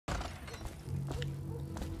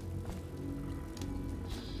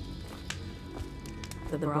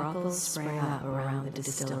The brothels sprang up around the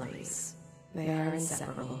distilleries. They are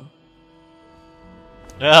inseparable.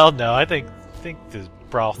 Well, no, I think the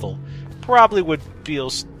brothel probably would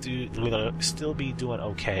still be doing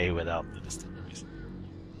okay without the distilleries.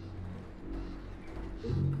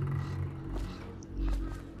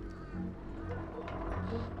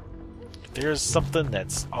 If there's something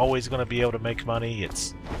that's always going to be able to make money,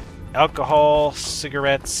 it's alcohol,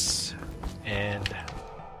 cigarettes, and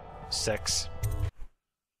sex.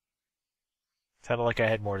 Sounded like I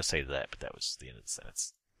had more to say to that, but that was the end of the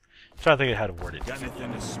sentence. I'm trying to think of how to word it. Got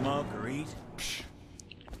anything to smoke or eat? Psh.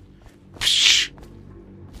 Psh.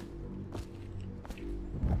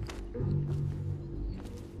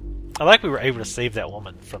 I like we were able to save that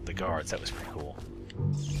woman from the guards. That was pretty cool.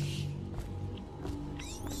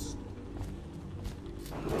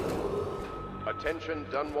 Attention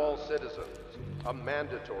Dunwall citizens. A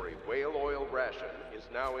mandatory whale oil ration is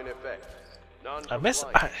now in effect.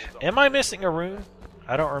 Am I missing a rune?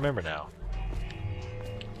 I don't remember now.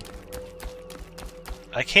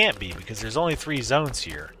 I can't be, because there's only 3 zones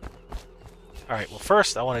here. Alright, well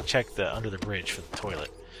first I want to check the under the bridge for the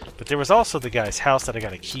toilet. But there was also the guy's house that I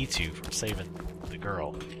got a key to from saving the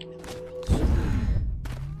girl.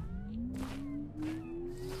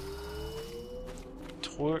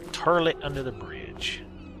 Toilet under the bridge.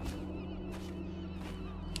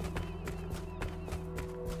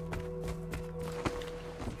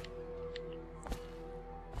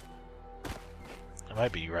 I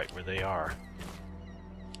might be right where they are.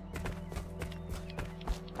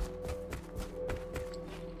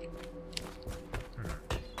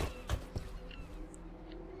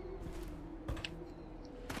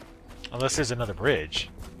 Unless there's another bridge.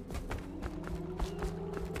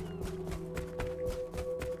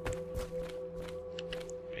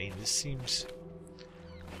 I mean, this seems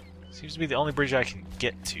to be the only bridge I can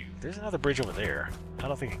get to. There's another bridge over there. I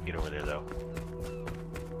don't think I can get over there, though.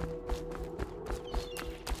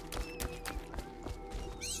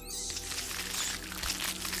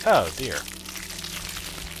 Oh, dear.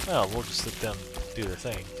 Well, we'll just let them do their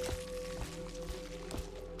thing.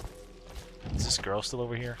 Is this girl still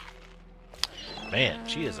over here? Man,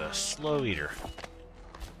 she is a slow eater.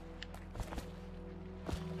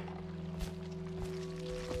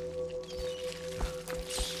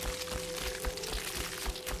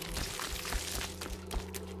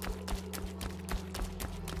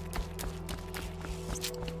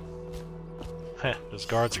 Heh, those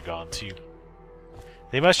guards are gone too.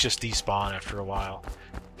 They must just despawn after a while.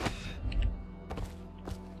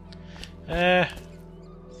 Man,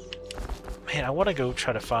 I want to go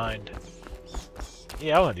try to find...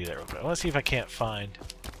 Yeah, I want to do that real quick. I want to see if I can't find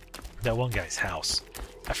that one guy's house.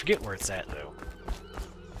 I forget where it's at, though.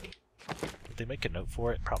 Did they make a note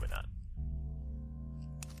for it? Probably not.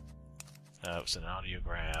 Oh, it's an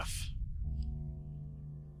audiograph.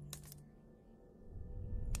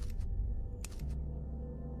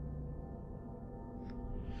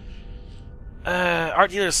 Art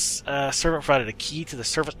dealer's servant provided a key to the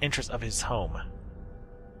servant entrance of his home.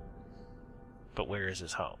 But where is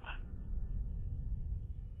his home?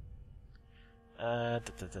 Art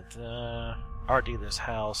dealer's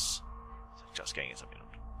house. Just getting something.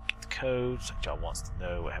 Get the code. Y'all wants to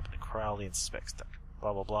know what happened to Crowley and suspects Dr.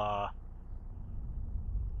 Blah blah blah.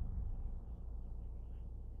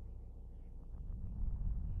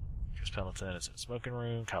 Chris Pendleton is in the smoking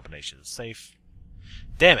room. Combination is safe.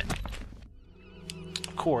 Damn it!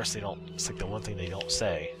 Of course, they don't. It's like the one thing they don't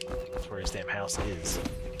say. That's where his damn house is.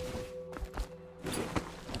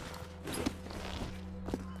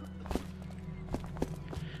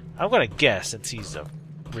 I'm gonna guess, since he's a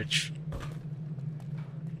rich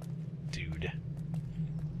dude,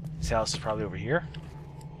 his house is probably over here.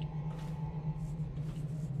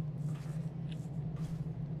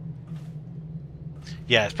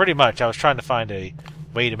 Yeah, it's pretty much. I was trying to find a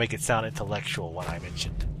way to make it sound intellectual when I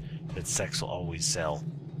mentioned that sex will always sell.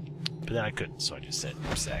 But then I couldn't, so I just said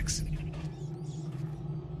sex.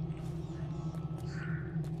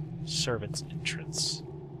 Servant's entrance.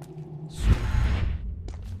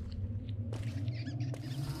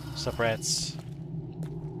 Sup, rats?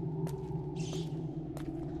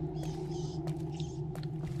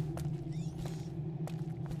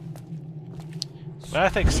 When I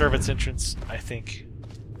think servant's entrance, I think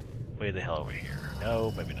way the hell over here.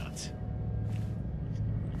 No, maybe not.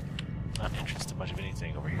 Not entrance to much of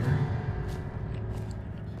anything over here.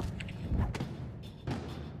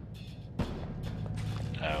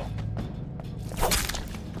 Oh.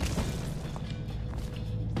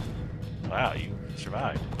 Wow, you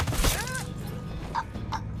survived.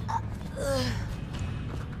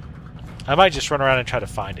 I might just run around and try to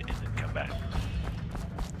find it and then come back.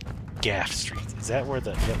 Gaff Street. Is that where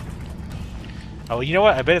the... Yep. Oh, you know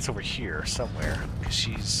what? I bet it's over here somewhere. Because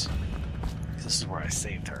she's... This is where I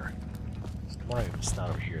saved her. I'm wondering if it's not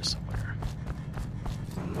over here somewhere.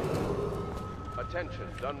 Attention,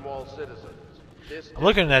 Dunwall citizens. This I'm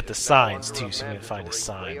looking at the is now signs, under too, a so I'm going to find a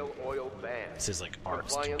sign. whale oil ban. It says, like, art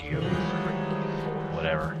Compliance studio. will be strictly enforced.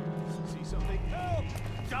 Whatever. See something? Help!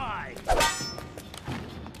 Die!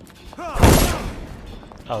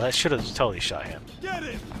 Oh, that should have totally shot him. Get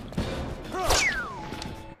him!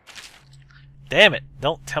 Damn it!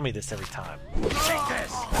 Don't tell me this every time. Take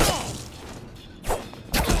this!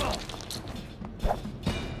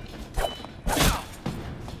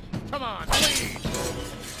 Come on, please!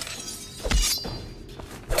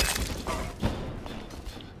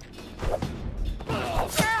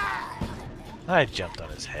 I jumped on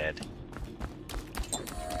his head.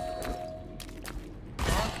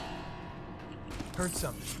 Heard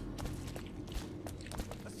something.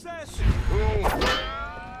 Assassin!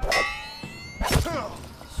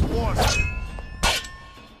 Swarm!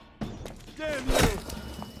 Damn you!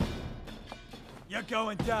 You're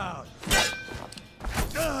going down!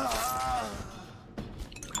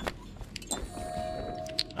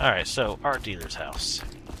 Alright, so, art dealer's house.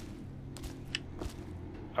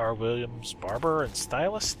 R. Williams, barber and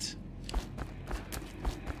stylist?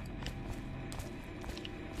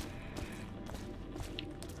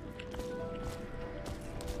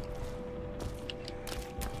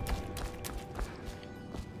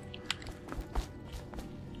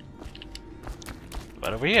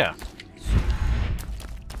 But over here.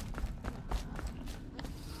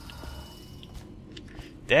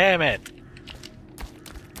 Damn it!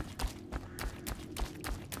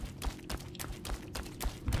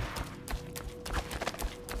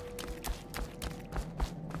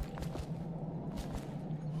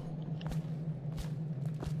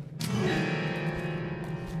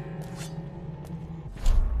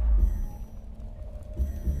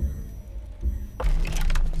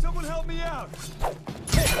 Someone help me out!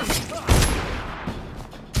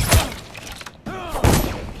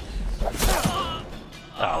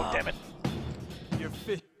 Oh, damn it. You're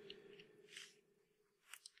fit.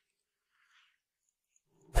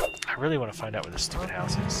 I really want to find out where this stupid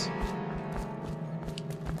house is.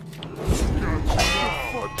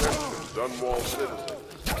 Attention, Dunwall citizens.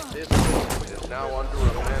 This district is now under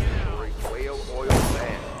a mandatory whale oil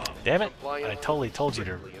ban. Damn it! Compliance I totally will be told you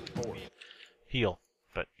to strictly enforced. heal,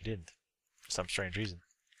 but you didn't. For some strange reason.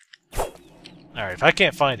 Alright, if I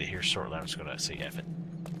can't find it here shortly, I'm just gonna say F it.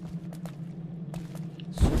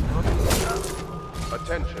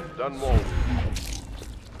 Attention, Dunwall.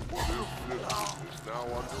 This district is now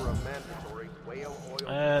under a mandatory whale oil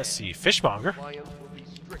ban. Let's see, fishmonger. Compliance will be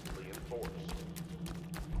strictly enforced.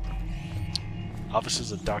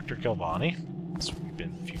 Offices of Dr. Galvani. That's where we've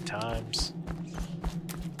been a few times.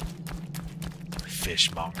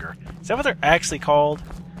 Fishmonger. Is that what they're actually called?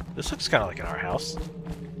 This looks kind of like in our house.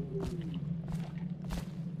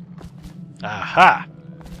 Aha!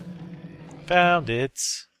 Found it.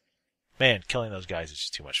 Man, killing those guys is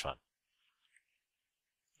just too much fun.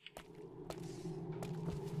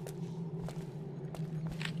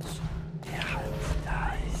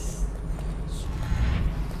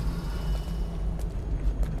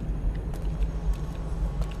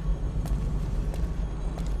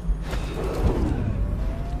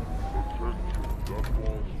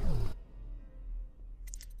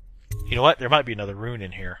 You know what? There might be another rune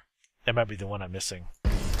in here. That might be the one I'm missing.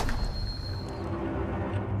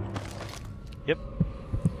 Yep.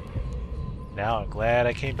 Now I'm glad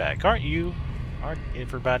I came back. Aren't you? Aren't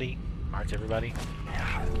everybody? Aren't everybody?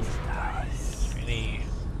 Any...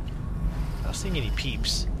 I don't see any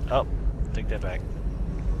peeps. Oh, take that back.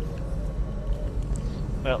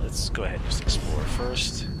 Well, let's go ahead and just explore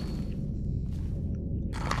first.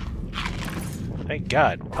 Thank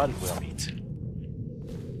God, potted whale meat.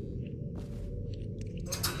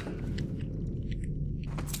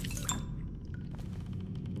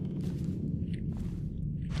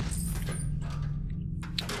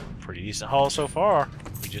 Pretty decent haul so far.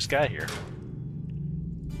 We just got here.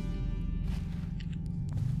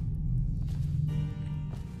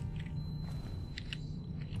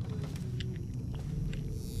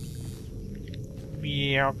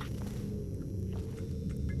 Meow.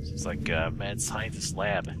 This is like a mad scientist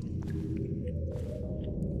lab.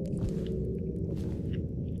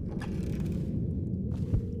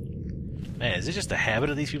 Man, is it just a habit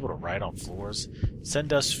of these people to ride on floors?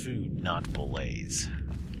 Send us food, not belays.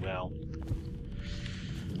 Well,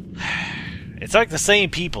 it's like the same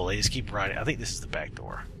people. They just keep riding. I think this is the back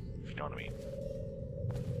door, if you know what I mean.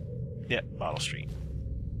 Yep, Bottle Street.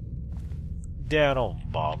 Down on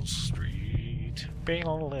Bottom Street. Down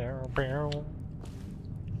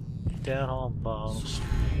on Bottom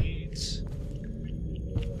Street.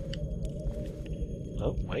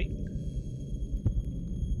 Oh, wait.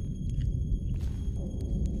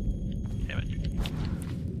 Damn it.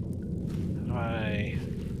 How do I...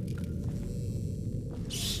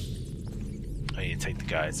 I need to take the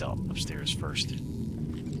guys out upstairs first. So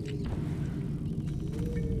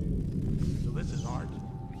this is art?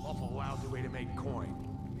 Awful lousy way to make coin.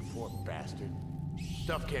 Poor bastard.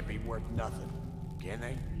 Stuff can't be worth nothing, can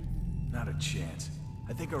they? Not a chance.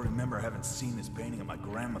 I think I remember having seen this painting at my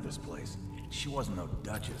grandmother's place. She wasn't no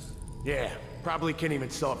duchess. Yeah, probably can't even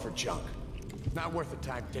sell it for junk. Not worth the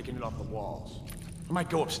time taking it off the walls. I might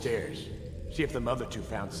go upstairs, see if them other two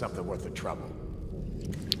found something worth the trouble.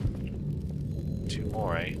 2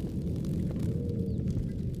 more, eh?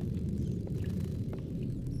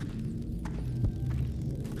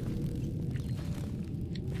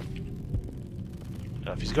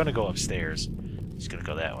 If he's gonna go upstairs, he's gonna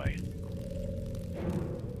go that way.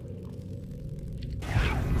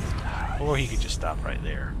 Or he could just stop right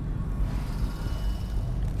there.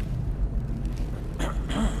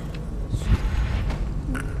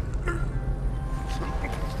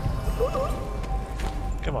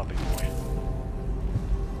 Come on, big boy.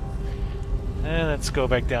 And let's go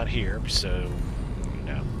back down here, so, you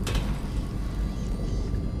know,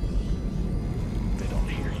 they don't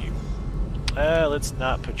hear you. Let's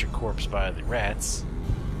not put your corpse by the rats.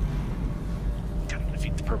 Kind of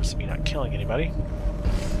defeat the purpose of me not killing anybody.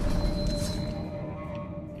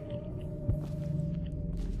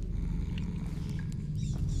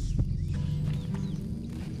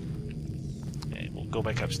 And we'll go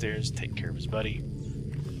back upstairs, take care of his buddy.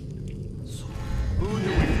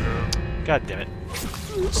 God damn it.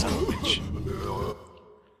 Son of a bitch.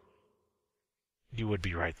 You would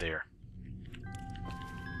be right there.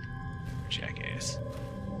 Jackass.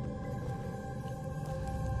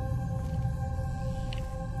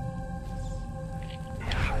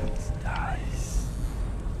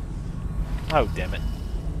 Oh, damn it.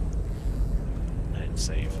 I didn't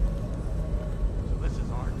save. So this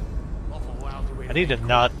is art. Awful lousy way to I need a make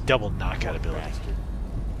not coin. double knockout Poor ability. bastard.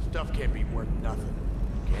 Stuff can't be worth nothing,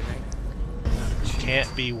 can they?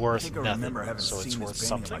 Can't be I worth think I nothing, remember having so it's seen worth this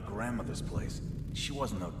painting something. at my grandmother's place. She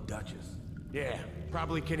wasn't no duchess. Yeah,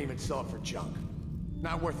 probably can't even sell it for junk.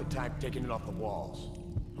 Not worth the time taking it off the walls.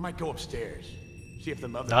 I might go upstairs, see if the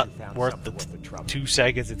other Not two found worth something the worth the trouble. 2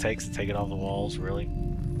 seconds it takes to take it off the walls, really?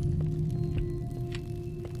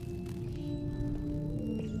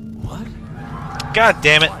 What? God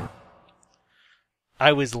damn it!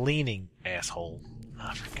 I was leaning, asshole.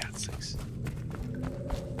 Oh, for God's sakes.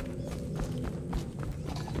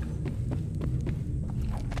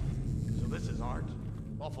 So this is art?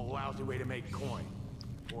 Awful lousy way to make coin.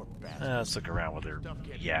 Poor bastard. Let's look around with her Stuff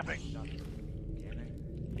can't be yapping. worth nothing, can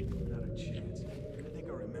they? Not a chance. I think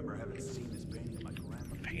I remember having seen this painting at my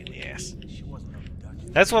grandmother's Pain in the ass. place. She wasn't no duchess.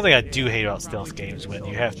 That's one thing I do hate about stealth games, when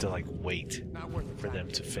you have to, like, wait Not worth the for time them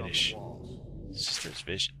to taking it off the finish. walls. Sister's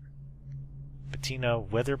Vision. Patina,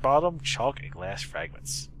 Weather Bottom, Chalk, and Glass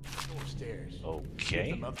Fragments. Go upstairs. See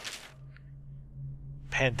Okay. if them other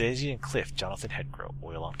Pandasian Cliff, Jonathan Headgrow,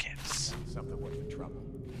 Oil on Canvas. found something worth the trouble.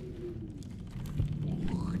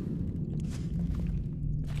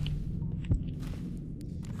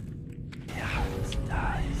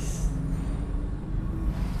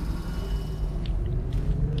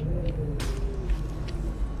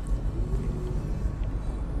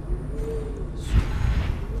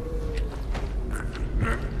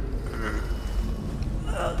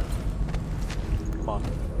 Come on.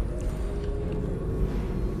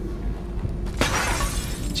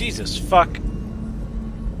 Jesus fuck.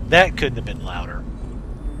 That couldn't have been louder.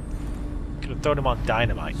 Could have thrown him on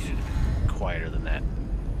dynamite. You'd have been quieter than that.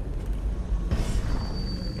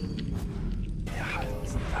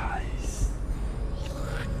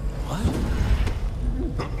 What?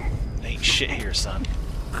 Ain't shit here, son.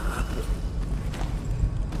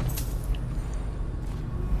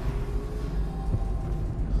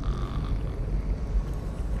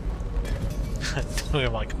 Threw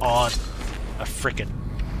him like on a frickin'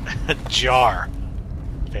 jar.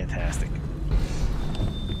 Fantastic.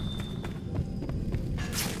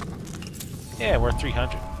 Yeah, worth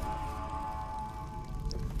 300.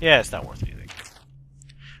 Yeah, it's not worth anything.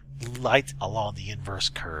 Light along the inverse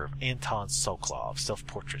curve. Anton Sokolov,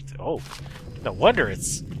 self-portrait. Oh, no wonder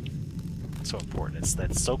it's so important. It's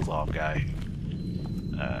that Sokolov guy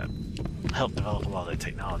who helped develop a lot of that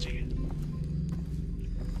technology.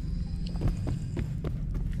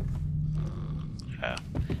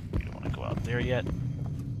 You don't want to go out there yet.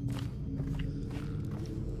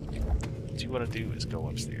 you want to do is go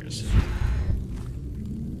upstairs.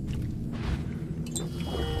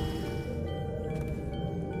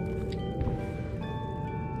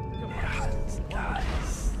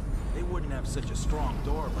 They wouldn't have such a strong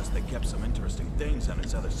door unless they kept some interesting things on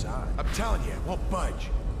its other side. I'm telling you, it won't budge.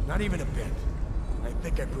 Not even a bit. I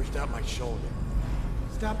think I pushed out my shoulder.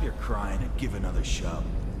 Stop your crying and give another shove.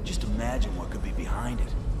 Just imagine what could be behind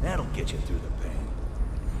it. That'll get you through the pain.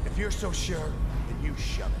 If you're so sure, then you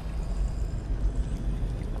shove it.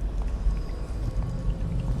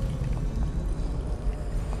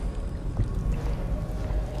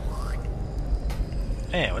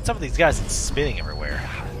 Man, what's up with these guys that's spinning everywhere?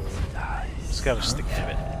 Just gotta stick to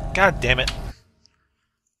it. God damn it!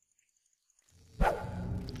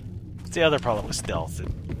 What's the other problem with stealth? It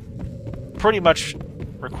pretty much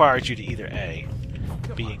requires you to either A,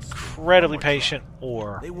 be incredibly patient,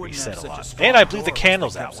 or reset a lot. And I blew the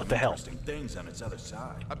candles out. What the hell?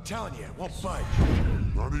 I'm telling you, it won't budge.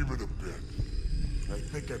 Not even a bit. I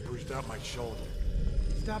think I pushed out my shoulder.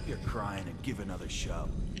 Stop your crying and give another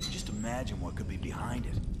shove. Just imagine what could be behind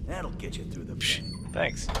it. That'll get you through the pain.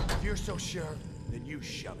 Thanks. If you're so sure, then you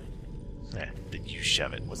shove it. Then you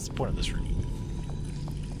shove it. What's the point of this room?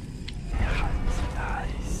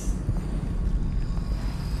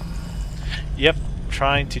 Yep,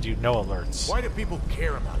 trying to do no alerts. Why do people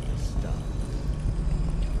care about this stuff?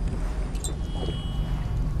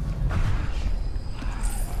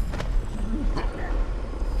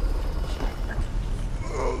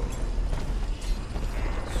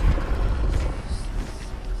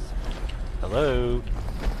 Hello?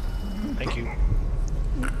 Thank you.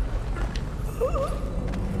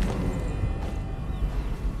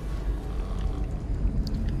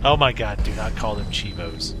 Oh my god, do not call them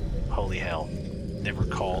Chivos. Holy hell. Never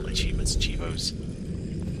call achievements Chivos.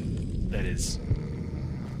 That is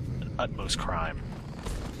an utmost crime.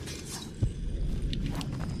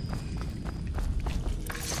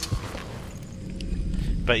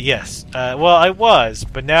 But yes, well I was,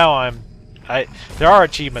 but now there are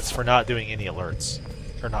achievements for not doing any alerts.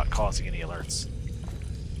 Or not causing any alerts.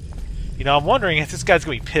 You know, I'm wondering if this guy's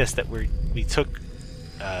going to be pissed that we took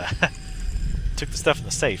took the stuff in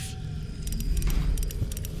the safe.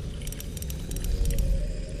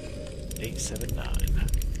 879.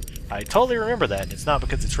 I totally remember that, and it's not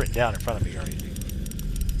because it's written down in front of me or anything.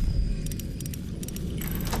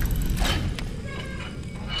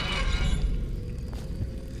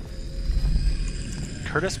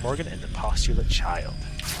 Curtis Morgan and the Postulate Child.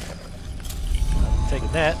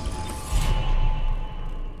 Taking that.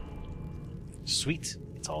 Sweet.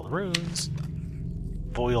 It's all the runes.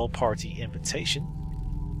 Boyle Party Invitation.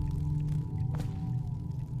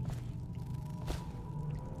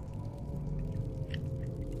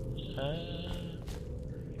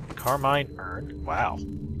 Carmine Urn. Wow.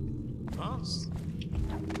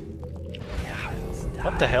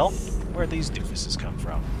 What the hell? Where'd these doofuses come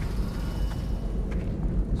from?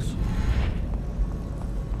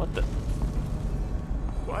 What the?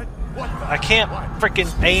 What? What the? I can't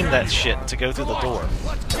freaking aim that shit to go through the door.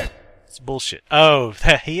 It's bullshit. Oh,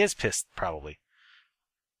 he is pissed, probably.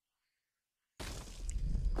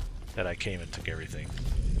 That I came and took everything.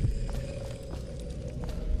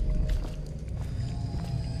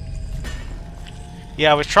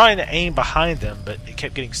 Yeah, I was trying to aim behind them, but it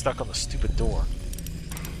kept getting stuck on the stupid door.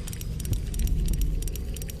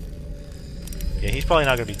 Yeah, he's probably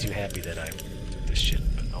not going to be too happy that I took this shit,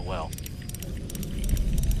 but oh well.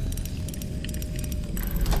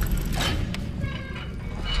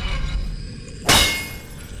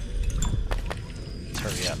 Let's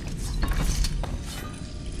hurry up.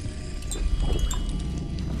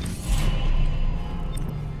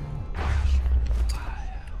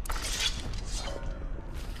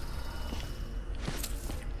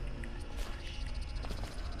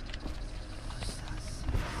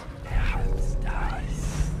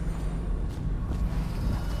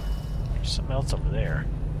 Something else over there.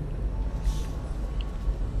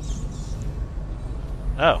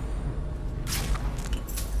 Oh.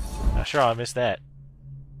 Not sure I missed that.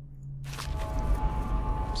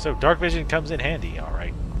 So dark vision comes in handy,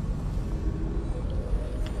 alright.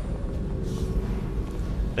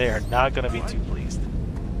 They are not going to be too pleased.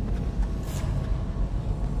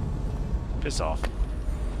 Piss off.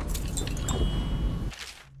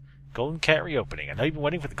 Golden Cat reopening. I know you've been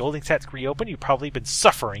waiting for the Golden Cat to reopen. You've probably been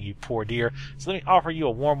suffering, you poor dear. So let me offer you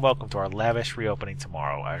a warm welcome to our lavish reopening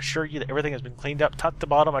tomorrow. I assure you that everything has been cleaned up top to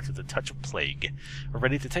bottom after the touch of plague. We're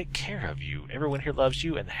ready to take care of you. Everyone here loves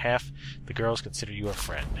you, and half the girls consider you a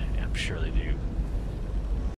friend. And I'm sure they do.